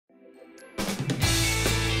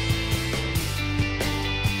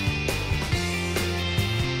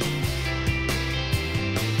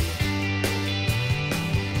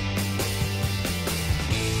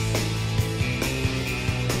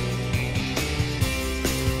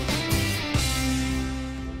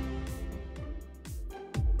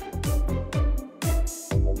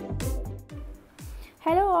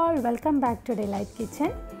Welcome back to delight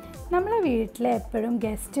kitchen. നമ്മളെ വീട്ടിൽ എപ്പോഴും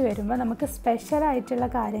ഗസ്റ്റ് വരുമ്പോൾ നമുക്ക് സ്പെഷ്യലായിട്ടുള്ള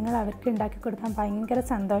കാര്യങ്ങൾ അവർക്ക് ഉണ്ടാക്കി കൊടുക്കാൻ ഭയങ്കര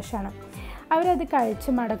സന്തോഷമാണ്. അവരത് കഴിച്ച്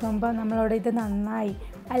മടങ്ങുമ്പോൾ നമ്മളോട് ഇത് നന്നായി,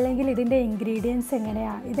 അല്ലെങ്കിൽ ഇതിൻ്റെ ഇൻഗ്രീഡിയൻസ്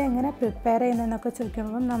എങ്ങനെയാണ്, ഇതെങ്ങനെ പ്രിപ്പയർ ചെയ്യുന്നതെന്നൊക്കെ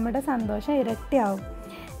ചോദിക്കുമ്പോൾ നമ്മുടെ സന്തോഷം ഇരട്ടിയാവും.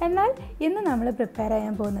 എന്നാൽ ഇന്ന് നമ്മൾ പ്രിപ്പയർ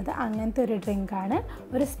ചെയ്യാൻ പോകുന്നത് അങ്ങനത്തെ ഒരു ഡ്രിങ്കാണ്.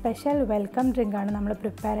 ഒരു സ്പെഷ്യൽ വെൽക്കം ഡ്രിങ്കാണ് നമ്മൾ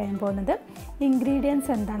പ്രിപ്പയർ ചെയ്യാൻ പോകുന്നത്.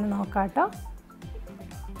 ഇൻഗ്രീഡിയൻസ് എന്താണെന്ന് നോക്കാം കേട്ടോ.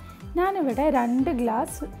 ഞാനിവിടെ 2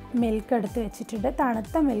 ഗ്ലാസ് മിൽക്ക് എടുത്ത് വെച്ചിട്ടുണ്ട്.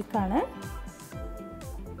 തണുത്ത മിൽക്കാണ്.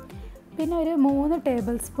 പിന്നെ ഒരു 3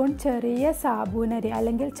 ടേബിൾ സ്പൂൺ ചെറിയ സാബൂനരി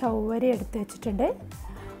അല്ലെങ്കിൽ ചൗവരി എടുത്ത് വെച്ചിട്ടുണ്ട്.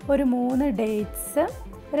 ഒരു 3 ഡേറ്റ്സ്,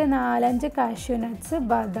 ഒരു 4-5 കാഷ്യൂ നട്ട്സ്,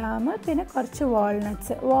 ബദാം, പിന്നെ കുറച്ച്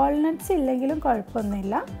വാൾനട്ട്സ് ഇല്ലെങ്കിലും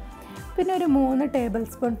കുഴപ്പമൊന്നുമില്ല. പിന്നെ ഒരു 3 ടേബിൾ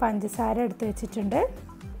സ്പൂൺ പഞ്ചസാര എടുത്ത് വെച്ചിട്ടുണ്ട്.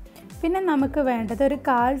 പിന്നെ നമുക്ക് വേണ്ടത് ഒരു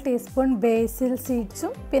 1/4 ടീസ്പൂൺ ബേസിൽ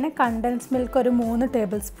സീഡ്സും പിന്നെ കണ്ടൻസ് മിൽക്ക് ഒരു 3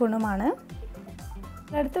 ടേബിൾ സ്പൂണുമാണ്.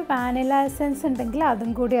 അടുത്ത് വാനില എസൻസ് ഉണ്ടെങ്കിൽ അതും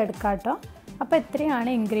കൂടി എടുക്കാം കേട്ടോ. അപ്പോൾ ഇത്രയാണ്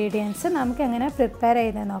ഇൻഗ്രീഡിയൻസ്. നമുക്ക് എങ്ങനെ പ്രിപ്പയർ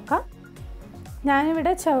ചെയ്ത് നോക്കാം.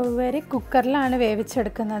 ഞാനിവിടെ ചവ്വരി കുക്കറിലാണ്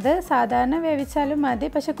വേവിച്ചെടുക്കുന്നത്. സാധാരണ വേവിച്ചാലും മതി,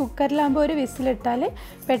 പക്ഷേ കുക്കറിലാകുമ്പോൾ ഒരു വിസിലിട്ടാൽ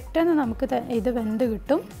പെട്ടെന്ന് നമുക്ക് ഇത് വെന്ത്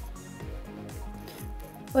കിട്ടും.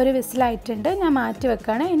 ഒരു വിസിലായിട്ടുണ്ട്, ഞാൻ മാറ്റി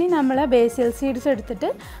വെക്കുകയാണ്. ഇനി നമ്മൾ ബേസിൽ സീഡ്സ് എടുത്തിട്ട്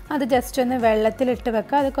അത് ജസ്റ്റ് ഒന്ന് വെള്ളത്തിലിട്ട്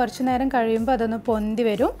വെക്കുക. അത് കുറച്ച് നേരം കഴിയുമ്പോൾ അതൊന്ന് പൊന്തി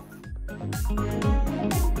വരും.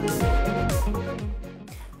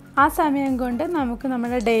 ആ സമയം കൊണ്ട് നമുക്ക്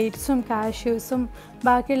നമ്മുടെ ഡേറ്റ്സും കാഷ്യൂസും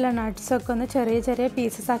ബാക്കിയുള്ള നട്ട്സൊക്കെ ഒന്ന് ചെറിയ ചെറിയ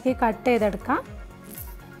പീസസ് ആക്കി കട്ട് ചെയ്തെടുക്കാം.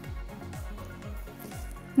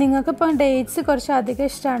 നിങ്ങൾക്കിപ്പോൾ ഡേറ്റ്സ് കുറച്ച് അധികം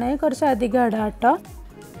ഇഷ്ടമാണ്, കുറച്ച് അധികം ഇടാം കേട്ടോ.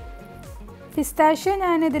 പിസ്താഷ്യോ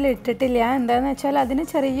ഞാനിതിൽ ഇട്ടിട്ടില്ല. എന്താണെന്ന് വെച്ചാൽ അതിന്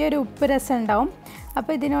ചെറിയൊരു ഉപ്പ് രസം ഉണ്ടാവും.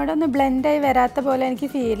 അപ്പോൾ ഇതിനോടൊന്ന് ബ്ലെൻഡായി വരാത്ത പോലെ എനിക്ക്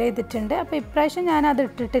ഫീൽ ചെയ്തിട്ടുണ്ട്. അപ്പോൾ ഇപ്രാവശ്യം ഞാനത്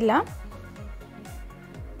ഇട്ടിട്ടില്ല.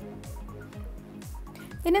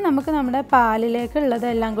 ഇനി നമുക്ക് നമ്മുടെ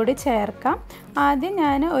പാലിലേക്കുള്ളതെല്ലാം കൂടി ചേർക്കാം. ആദ്യം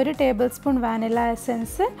ഞാൻ 1 ടേബിൾ സ്പൂൺ വാനില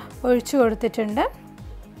എസൻസ് ഒഴിച്ചു കൊടുത്തിട്ടുണ്ട്.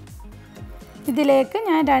 ഇതിലേക്ക്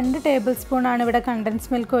ഞാൻ 2 ടേബിൾ സ്പൂണാണ് ഇവിടെ കണ്ടൻസ്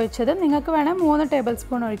മിൽക്ക് ഒഴിച്ചത്. നിങ്ങൾക്ക് വേണേൽ 3 ടേബിൾ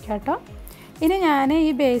സ്പൂൺ ഒഴിക്കാം കേട്ടോ. ഇനി ഞാൻ ഈ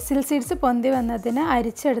ബേസിൽ സീഡ്സ് പൊന്തി വന്നതിന്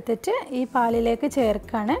അരിച്ചെടുത്തിട്ട് ഈ പാലിലേക്ക്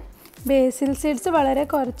ചേർക്കുകയാണ്. ബേസിൽ സീഡ്സ് വളരെ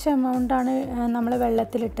കുറച്ച് എമൗണ്ടാണ് നമ്മൾ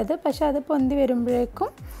വെള്ളത്തിലിട്ടത്, പക്ഷേ അത് പൊന്തി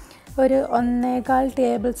വരുമ്പോഴേക്കും ഒരു 1.25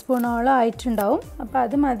 ടേബിൾ സ്പൂണോളം ആയിട്ടുണ്ടാവും. അപ്പോൾ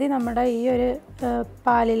അത് മതി നമ്മുടെ ഈ ഒരു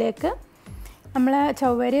പാലിലേക്ക്. നമ്മൾ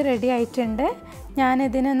ചവ്വരി റെഡി ആയിട്ടുണ്ട്.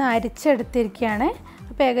 ഞാനിതിനൊന്ന് അരിച്ചെടുത്തിരിക്കുകയാണ്.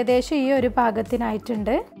 അപ്പോൾ ഏകദേശം ഈ ഒരു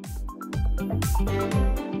പാകത്തിനായിട്ടുണ്ട്.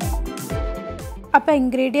 അപ്പോൾ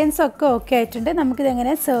ഇൻഗ്രീഡിയൻസ് ഒക്കെ ഓക്കെ ആയിട്ടുണ്ട്.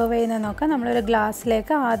 നമുക്കിതെങ്ങനെ സെർവ് ചെയ്യുന്നത് നോക്കാം. നമ്മളൊരു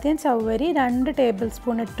ഗ്ലാസ്സിലേക്ക് ആദ്യം ചവ്വരി 2 ടേബിൾ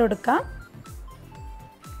സ്പൂൺ ഇട്ട് കൊടുക്കാം.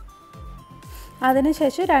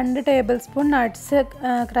 അതിനുശേഷം 2 ടേബിൾ സ്പൂൺ നട്ട്സ്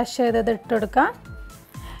ക്രഷ് ചെയ്തത് ഇട്ട് കൊടുക്കാം.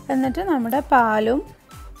 എന്നിട്ട് നമ്മുടെ പാലും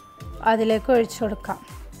അതിലേക്ക് ഒഴിച്ചു കൊടുക്കാം.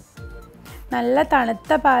 നല്ല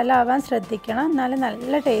തണുത്ത പാലാവാൻ ശ്രദ്ധിക്കണം, എന്നാലും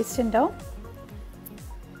നല്ല ടേസ്റ്റ് ഉണ്ടാവും.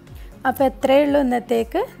 അപ്പോൾ എത്രയേ ഉള്ളൂ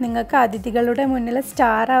ഇന്നത്തേക്ക്. നിങ്ങൾക്ക് അതിഥികളുടെ മുന്നിൽ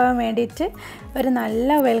സ്റ്റാർ ആവാൻ വേണ്ടിയിട്ട് ഒരു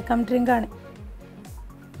നല്ല വെൽക്കം ഡ്രിങ്കാണ്.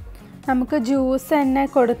 നമുക്ക് ജ്യൂസ് തന്നെ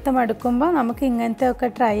കൊടുത്ത് മടുക്കുമ്പോൾ നമുക്ക് ഇങ്ങനത്തെ ഒക്കെ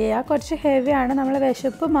ട്രൈ ചെയ്യാം. കുറച്ച് ഹെവിയാണ്, നമ്മൾ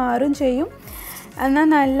വിശപ്പ് മാറും ചെയ്യും. എന്നാൽ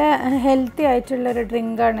നല്ല ഹെൽത്തി ആയിട്ടുള്ളൊരു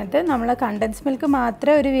ഡ്രിങ്കാണിത്. നമ്മൾ കണ്ടൻസ് മിൽക്ക്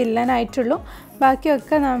മാത്രമേ ഒരു വില്ലനായിട്ടുള്ളൂ,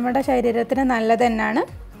 ബാക്കിയൊക്കെ നമ്മുടെ ശരീരത്തിന് നല്ലത് തന്നെയാണ്.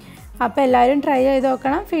 അപ്പോൾ എല്ലാവരും ട്രൈ ചെയ്ത്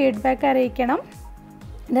നോക്കണം, ഫീഡ്ബാക്ക് അറിയിക്കണം.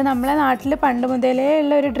 ഇത് നമ്മളെ നാട്ടിൽ പണ്ട് മുതലേ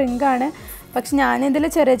ഉള്ള ഒരു ഡ്രിങ്കാണ്, പക്ഷെ ഞാനിതിൽ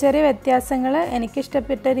ചെറിയ ചെറിയ വ്യത്യാസങ്ങൾ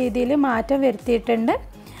എനിക്കിഷ്ടപ്പെട്ട രീതിയിൽ മാറ്റം വരുത്തിയിട്ടുണ്ട്.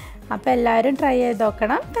 അപ്പോൾ എല്ലാവരും ട്രൈ ചെയ്ത്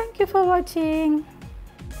നോക്കണം. Thank you for watching.